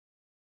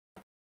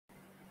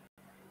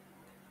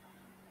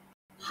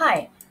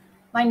Hi,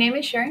 my name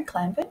is Sharon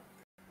Clanvin,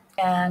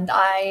 and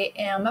I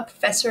am a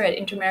professor at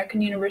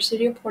Inter-American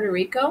University of Puerto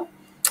Rico.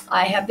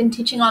 I have been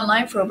teaching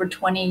online for over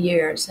 20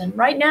 years, and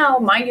right now,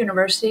 my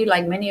university,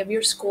 like many of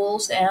your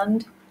schools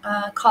and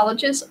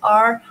colleges,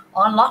 are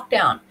on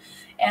lockdown,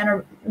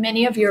 and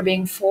many of you are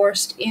being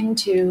forced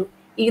into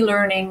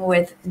e-learning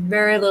with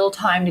very little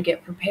time to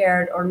get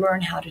prepared or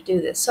learn how to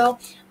do this. So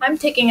I'm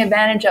taking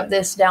advantage of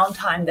this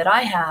downtime that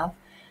I have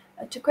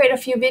to create a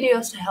few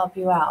videos to help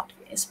you out,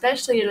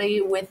 especially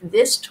with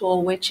this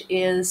tool, which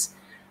is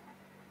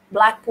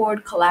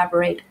Blackboard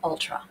Collaborate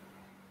Ultra.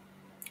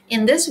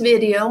 In this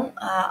video,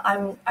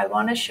 I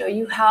want to show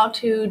you how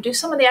to do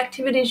some of the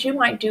activities you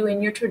might do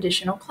in your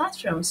traditional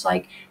classrooms,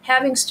 like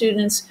having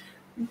students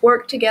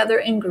work together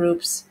in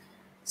groups,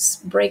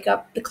 break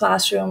up the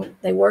classroom,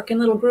 they work in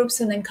little groups,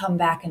 and then come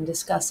back and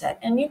discuss it.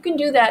 And you can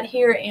do that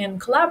here in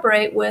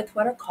Collaborate with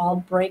what are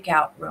called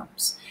breakout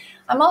rooms.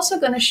 I'm also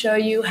going to show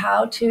you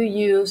how to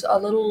use a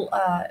little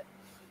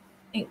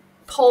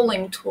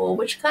polling tool,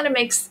 which kind of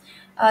makes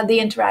the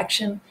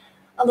interaction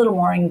a little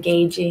more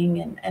engaging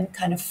and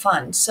kind of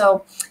fun.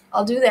 So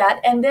I'll do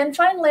that. And then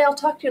finally, I'll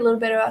talk to you a little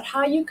bit about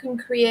how you can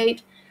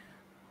create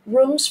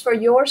rooms for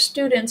your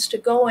students to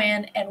go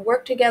in and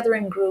work together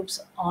in groups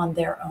on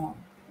their own.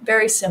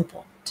 Very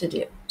simple to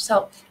do.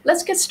 So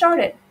let's get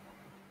started.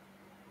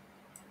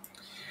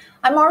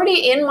 I'm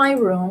already in my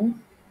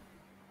room,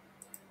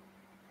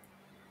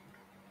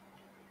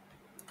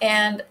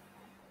 and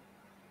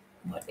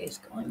what is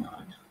going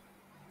on?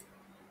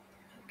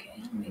 Okay,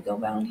 let me go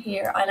down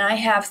here. And I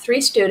have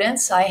three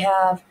students. I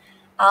have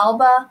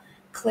Alba,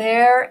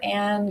 Claire,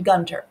 and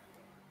Gunter.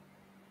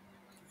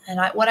 And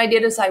what I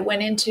did is I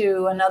went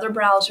into another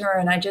browser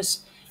and I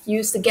just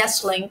used the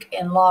guest link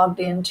and logged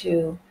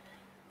into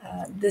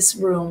this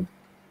room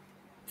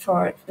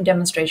for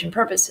demonstration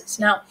purposes.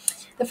 Now,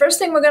 the first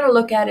thing we're going to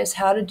look at is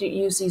how to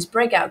use these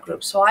breakout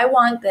groups. So I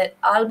want that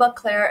Alba,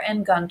 Claire,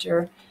 and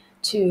Gunter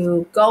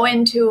to go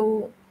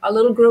into a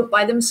little group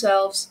by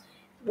themselves,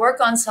 work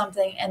on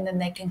something, and then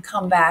they can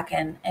come back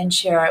and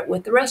share it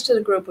with the rest of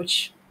the group,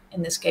 which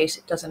in this case,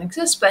 it doesn't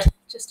exist, but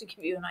just to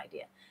give you an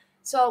idea.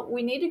 So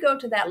we need to go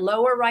to that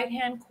lower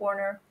right-hand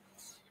corner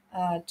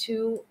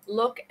to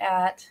look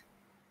at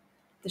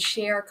the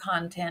share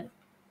content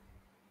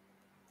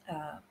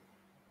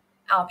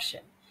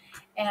option.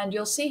 And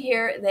you'll see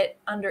here that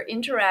under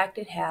interact,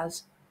 it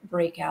has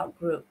breakout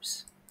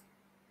groups.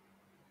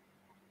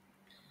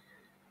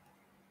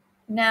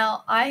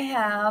 Now I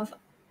have,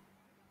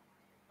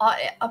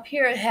 up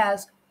here it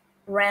has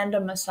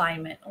random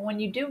assignment. When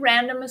you do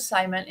random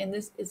assignment, and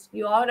this is,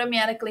 you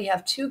automatically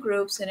have two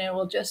groups and it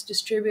will just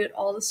distribute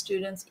all the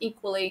students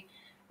equally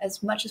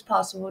as much as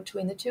possible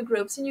between the two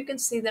groups. And you can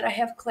see that I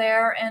have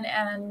Claire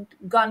and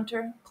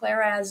Gunter,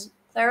 Claire's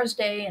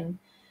day and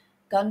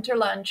Gunter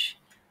lunch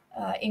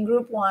in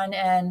group one,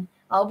 and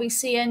I'll be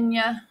seeing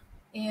you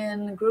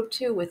in group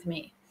two with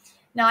me.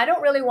 Now, I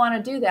don't really want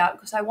to do that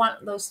because I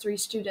want those three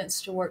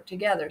students to work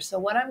together. So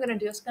what I'm going to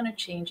do is going to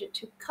change it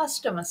to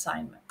custom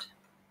assignment.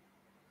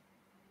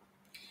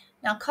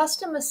 Now,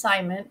 custom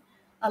assignment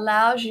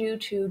allows you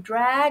to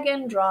drag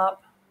and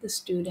drop the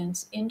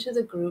students into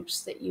the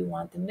groups that you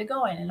want them to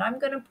go in. And I'm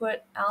going to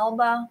put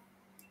Alba,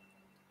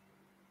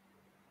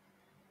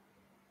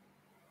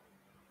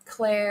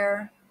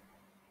 Claire,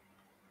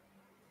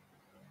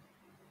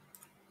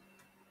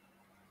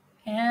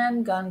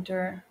 and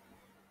Gunter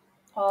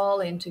all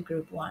into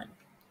group one.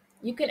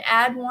 You can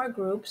add more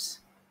groups.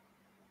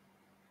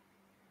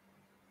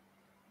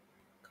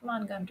 Come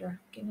on, Gunter,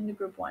 get into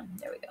group one.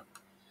 There we go.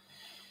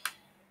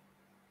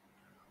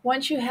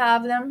 Once you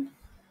have them,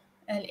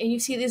 and you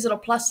see these little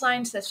plus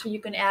signs, that's where you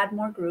can add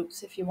more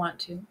groups if you want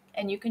to.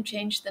 And you can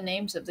change the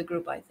names of the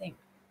group, I think.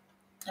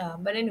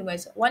 But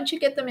anyways, once you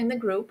get them in the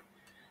group,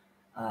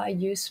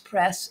 you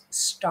press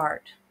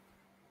start.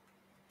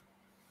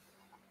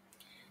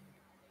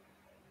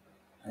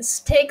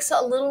 This takes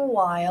a little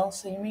while,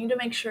 so you need to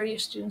make sure your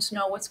students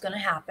know what's going to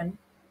happen,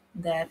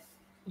 that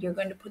you're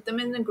going to put them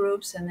in the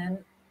groups, and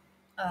then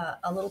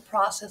a little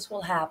process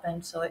will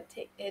happen, so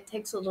it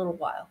takes a little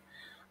while.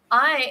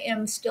 I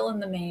am still in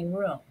the main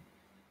room.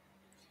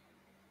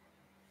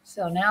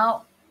 So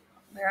now,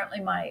 apparently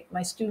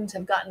my students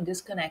have gotten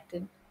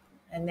disconnected,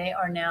 and they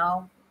are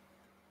now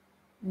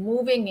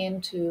moving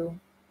into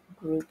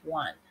group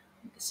one.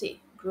 You can see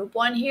group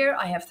one here,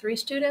 I have three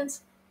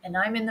students, and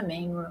I'm in the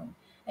main room.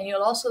 And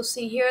you'll also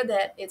see here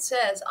that it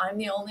says I'm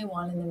the only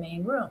one in the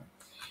main room.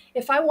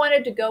 If I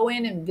wanted to go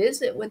in and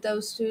visit with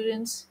those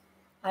students,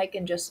 I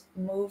can just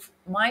move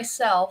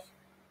myself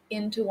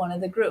into one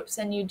of the groups.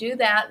 And you do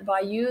that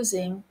by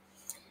using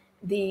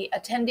the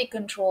attendee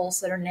controls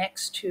that are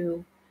next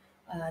to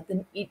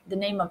the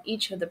name of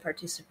each of the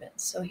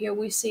participants. So here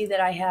we see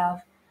that I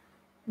have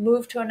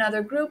moved to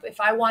another group.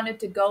 If I wanted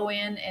to go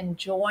in and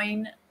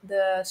join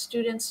the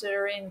students that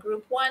are in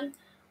group one,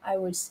 I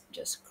would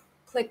just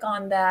click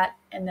on that,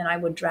 and then I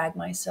would drag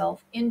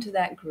myself into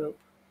that group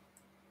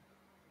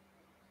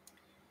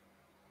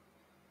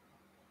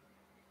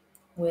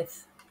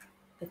with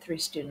the three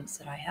students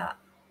that I have.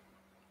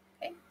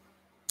 Okay,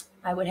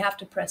 I would have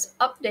to press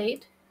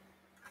update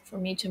for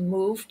me to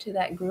move to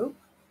that group.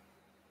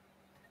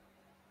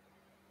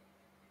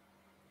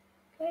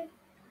 Okay.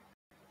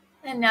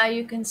 And now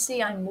you can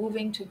see I'm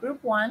moving to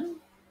group 1.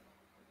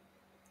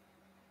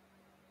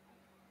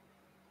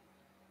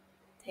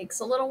 Takes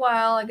a little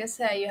while. Like I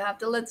say, you have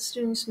to let the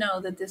students know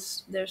that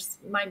there's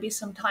might be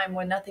some time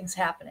when nothing's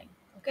happening.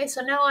 Okay,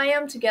 so now I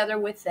am together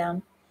with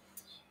them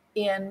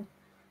in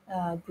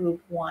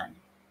group 1.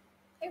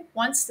 Okay,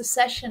 once the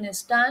session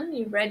is done,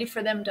 you're ready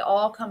for them to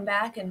all come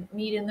back and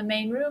meet in the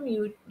main room,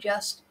 you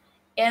just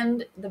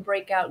end the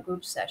breakout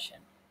group session.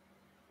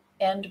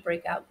 End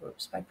breakout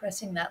groups by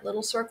pressing that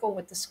little circle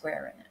with the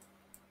square in it.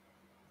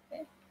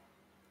 Okay.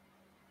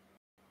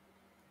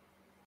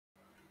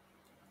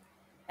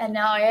 And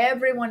now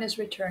everyone is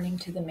returning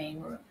to the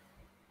main room.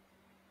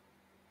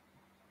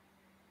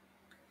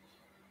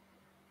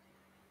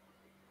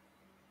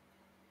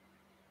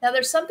 Now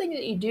there's something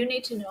that you do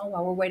need to know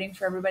while we're waiting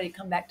for everybody to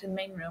come back to the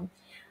main room.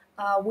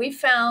 We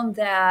found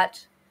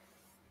that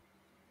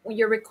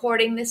you're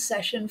recording this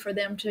session for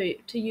them to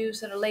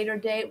use at a later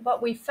date,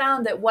 but we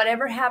found that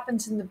whatever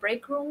happens in the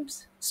break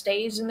rooms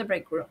stays in the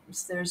break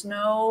rooms. There's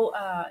no,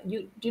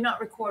 you do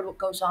not record what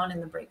goes on in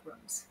the break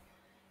rooms.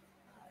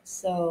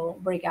 So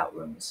breakout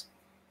rooms.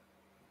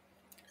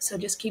 So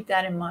just keep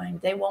that in mind.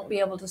 They won't be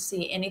able to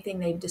see anything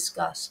they've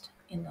discussed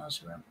in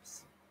those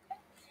rooms. Okay.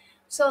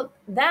 So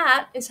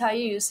that is how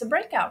you use the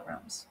breakout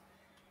rooms.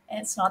 And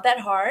it's not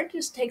that hard. It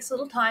just takes a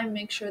little time.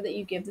 Make sure that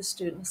you give the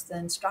students the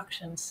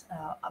instructions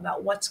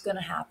about what's going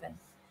to happen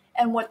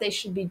and what they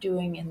should be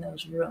doing in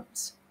those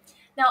rooms.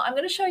 Now, I'm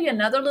going to show you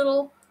another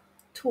little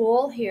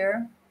tool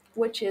here,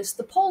 which is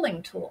the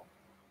polling tool.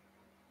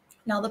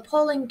 Now, the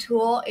polling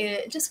tool,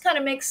 it just kind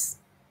of makes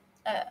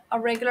a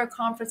regular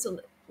conference a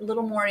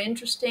little more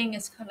interesting.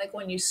 It's kind of like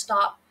when you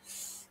stop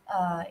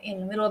in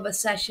the middle of a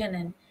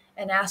session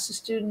and ask the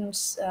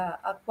students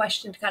a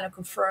question to kind of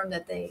confirm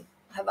that they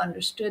have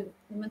understood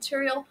the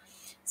material.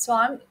 So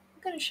I'm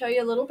going to show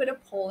you a little bit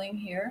of polling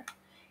here.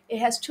 It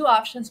has two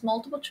options,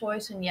 multiple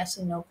choice and yes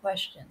and no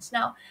questions.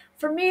 Now,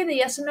 for me, the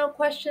yes and no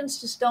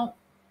questions just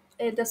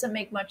it doesn't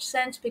make much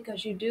sense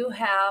because you do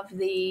have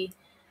the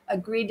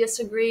agree,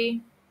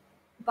 disagree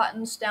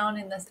buttons down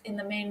in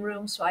the main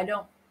room. So I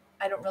don't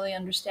really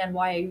understand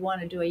why you want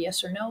to do a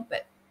yes or no,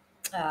 but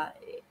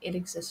it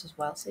exists as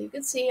well. So you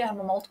can see I have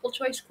a multiple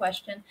choice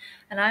question,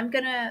 and I'm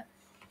going to,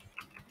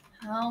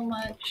 how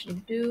much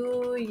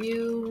do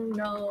you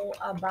know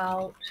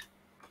about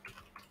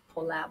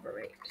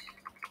collaborate?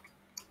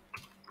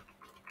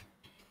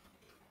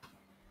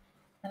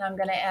 And I'm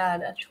going to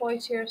add a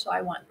choice here. So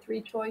I want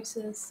 3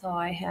 choices. So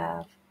I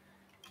have,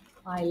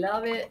 I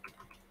love it,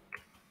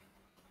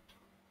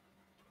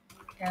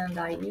 and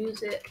I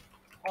use it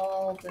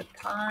all the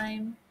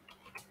time.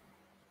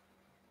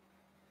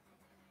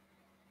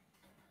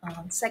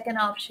 Second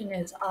option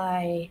is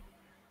I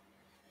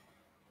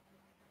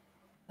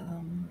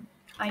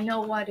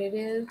know what it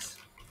is,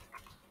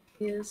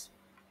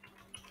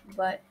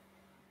 but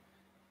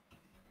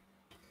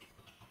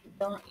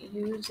don't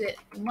use it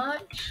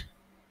much.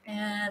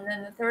 And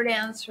then the third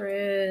answer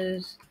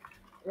is,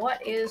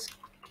 what is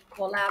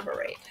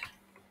collaborate?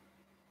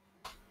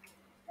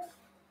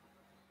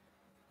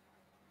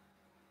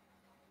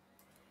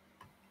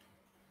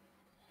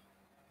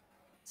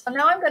 So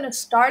now I'm going to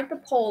start the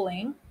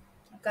polling.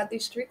 I've got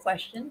these 3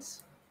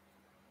 questions.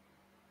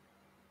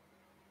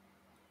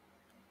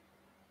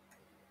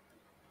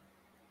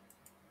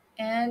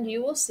 And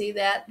you will see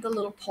that the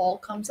little poll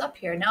comes up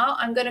here. Now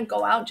I'm going to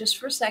go out just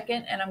for a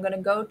second, and I'm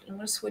going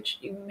to switch.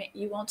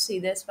 You won't see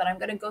this, but I'm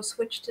going to go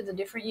switch to the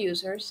different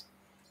users,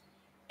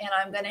 and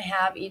I'm going to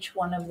have each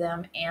one of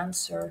them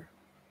answer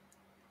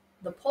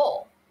the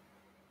poll.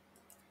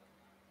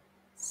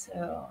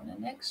 So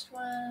the next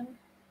one,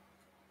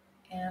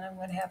 and I'm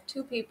going to have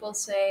 2 people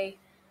say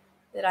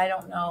that I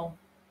don't know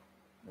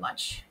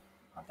much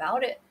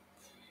about it.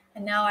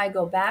 And now I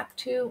go back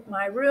to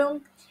my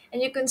room,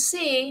 and you can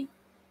see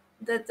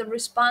that the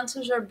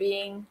responses are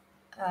being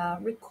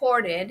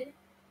recorded,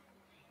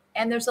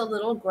 and there's a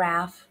little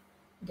graph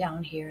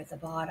down here at the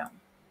bottom.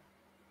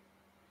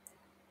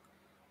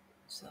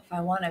 So if I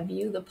want to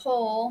view the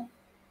poll,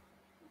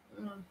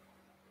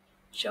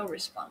 show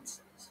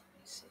responses. Let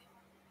me see.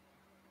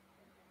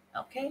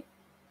 Okay,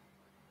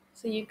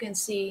 so you can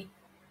see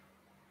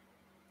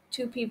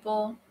 2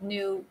 people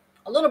knew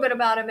a little bit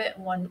about it,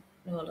 and 1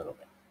 knew a little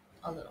bit.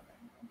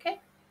 Okay,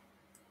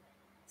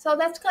 so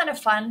that's kind of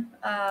fun.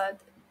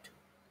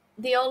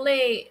 The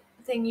only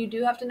thing you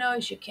do have to know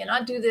is you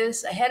cannot do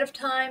this ahead of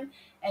time,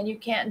 and you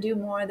can't do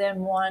more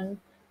than 1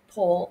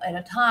 poll at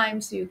a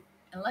time. So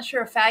unless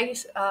you're kind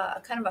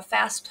of a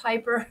fast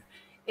typer,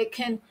 it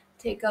can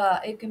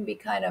be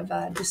kind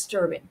of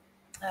disturbing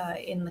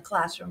in the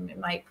classroom. It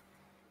might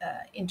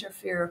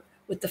interfere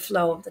with the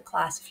flow of the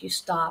class if you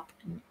stop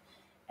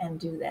and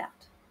do that.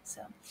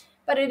 So,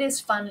 but it is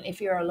fun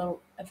if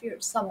you're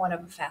somewhat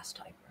of a fast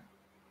typer.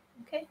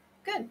 Okay,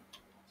 good.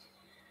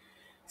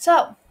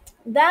 So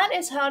that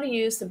is how to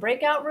use the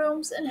breakout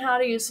rooms and how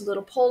to use the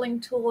little polling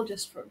tool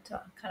just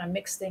to kind of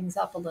mix things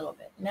up a little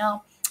bit.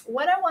 Now,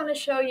 what I want to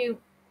show you,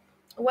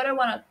 what I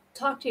want to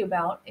talk to you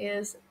about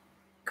is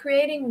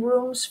creating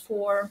rooms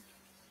for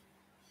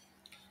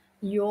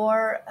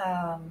your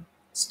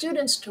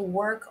students to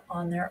work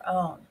on their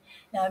own.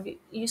 Now,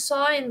 you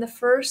saw in the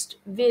first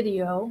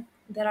video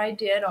that I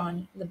did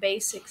on the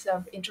basics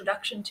of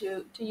introduction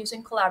to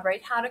using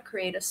Collaborate, how to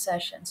create a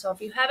session. So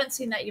if you haven't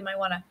seen that, you might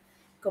want to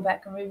go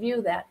back and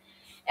review that.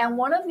 And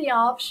one of the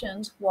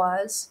options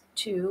was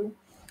to,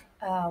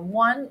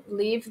 one,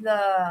 leave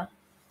the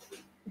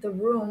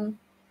room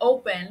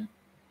open,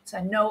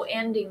 so no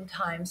ending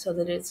time, so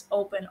that it's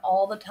open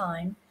all the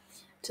time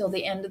till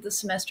the end of the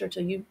semester,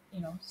 till you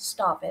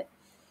stop it.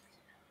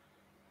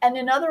 And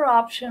another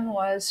option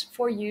was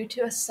for you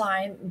to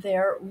assign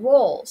their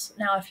roles.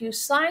 Now, if you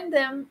assign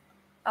them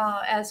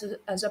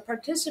as a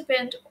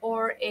participant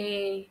or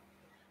a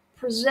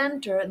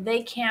presenter,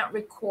 they can't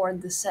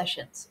record the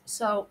sessions.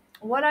 So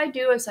what I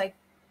do is I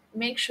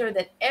make sure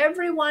that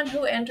everyone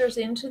who enters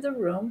into the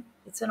room,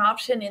 it's an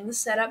option in the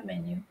setup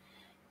menu,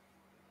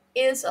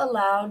 is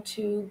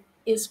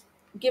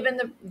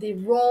given the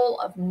role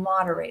of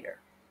moderator.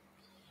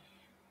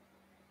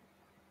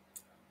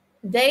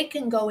 They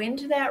can go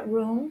into that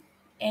room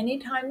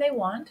anytime they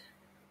want.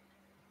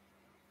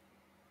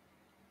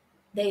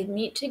 They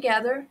meet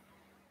together.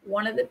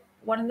 One of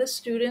the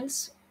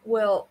students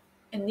will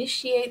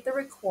initiate the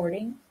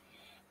recording,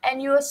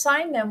 and you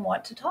assign them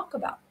what to talk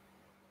about.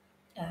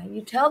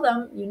 You tell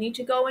them you need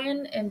to go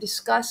in and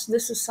discuss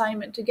this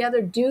assignment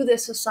together, do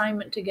this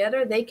assignment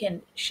together. They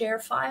can share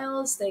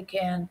files, they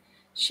can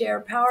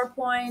share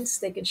PowerPoints,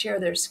 they can share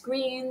their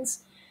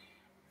screens.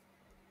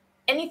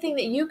 Anything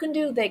that you can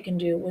do, they can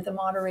do with a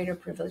moderator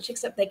privilege,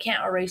 except they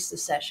can't erase the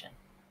session.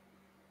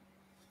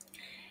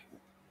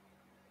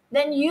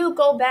 Then you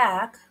go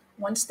back,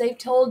 once they've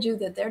told you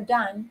that they're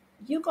done,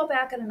 you go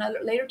back at another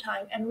later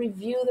time and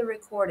review the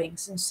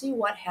recordings and see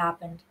what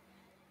happened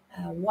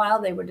while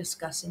they were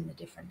discussing the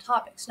different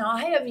topics. Now,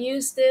 I have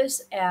used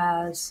this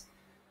as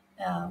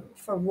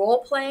for role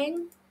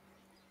playing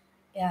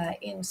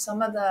in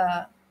some of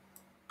the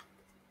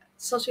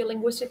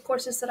sociolinguistic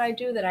courses that I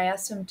do, that I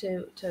ask them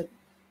to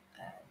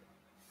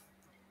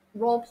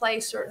role play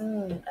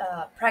certain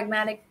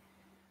pragmatic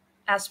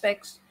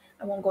aspects.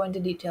 I won't go into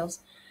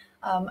details.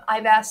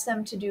 I've asked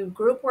them to do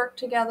group work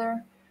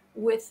together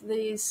with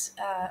these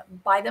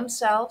by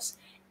themselves.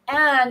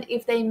 And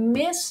if they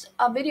miss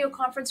a video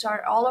conference,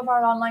 all of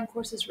our online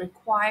courses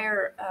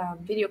require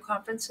video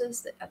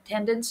conferences,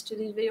 attendance to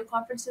these video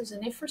conferences.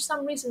 And if for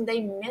some reason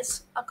they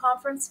miss a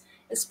conference,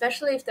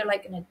 especially if they're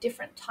like in a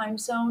different time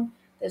zone,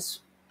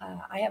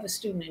 I have a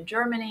student in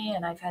Germany,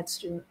 and I've had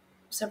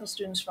several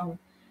students from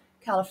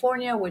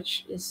California,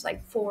 which is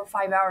like 4 or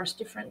 5 hours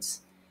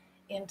difference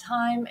in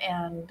time.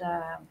 And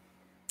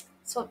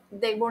so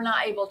they were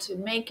not able to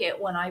make it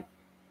when I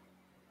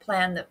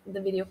planned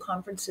the video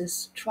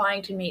conferences,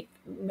 trying to meet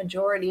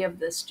majority of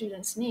the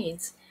students'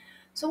 needs.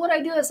 So what I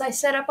do is I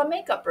set up a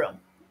makeup room,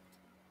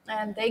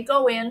 and they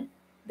go in.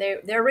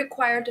 They're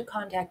required to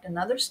contact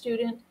another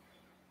student,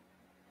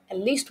 at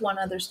least one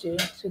other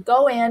student, to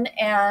go in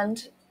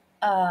and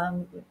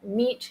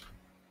meet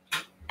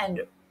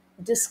and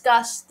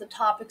discuss the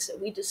topics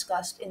that we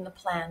discussed in the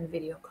planned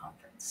video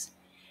conference.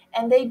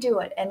 And they do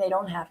it, and they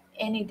don't have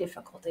any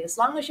difficulty. As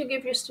long as you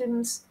give your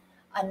students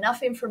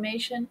enough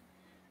information,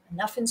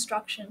 enough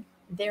instruction,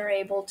 they're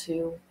able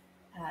to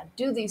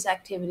do these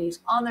activities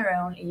on their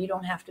own, and you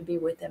don't have to be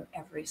with them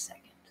every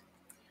second.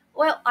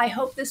 Well, I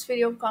hope this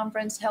video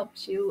conference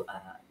helped you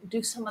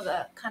do some of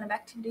the kind of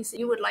activities that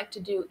you would like to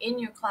do in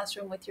your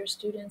classroom with your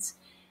students,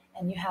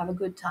 and you have a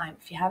good time.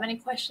 If you have any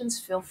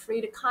questions, feel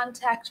free to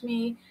contact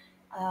me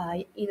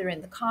either in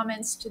the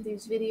comments to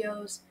these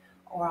videos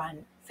or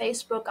on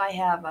Facebook. I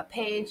have a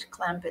page,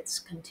 Clampett's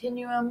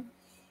Continuum,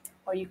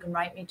 or you can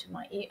write me to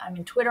I'm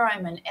in Twitter,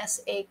 I'm an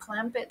SA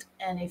Clampett,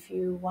 and if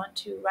you want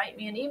to write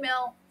me an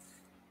email,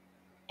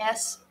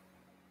 SCLAMPIT,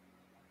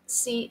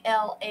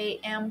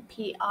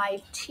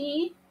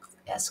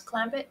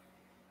 Clampett,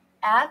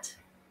 at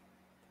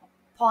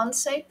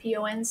Ponce,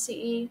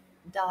 PONCE,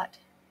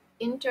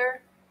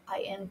 inter.edu.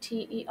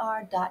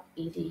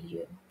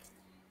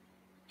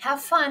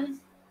 Have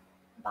fun.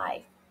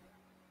 Bye.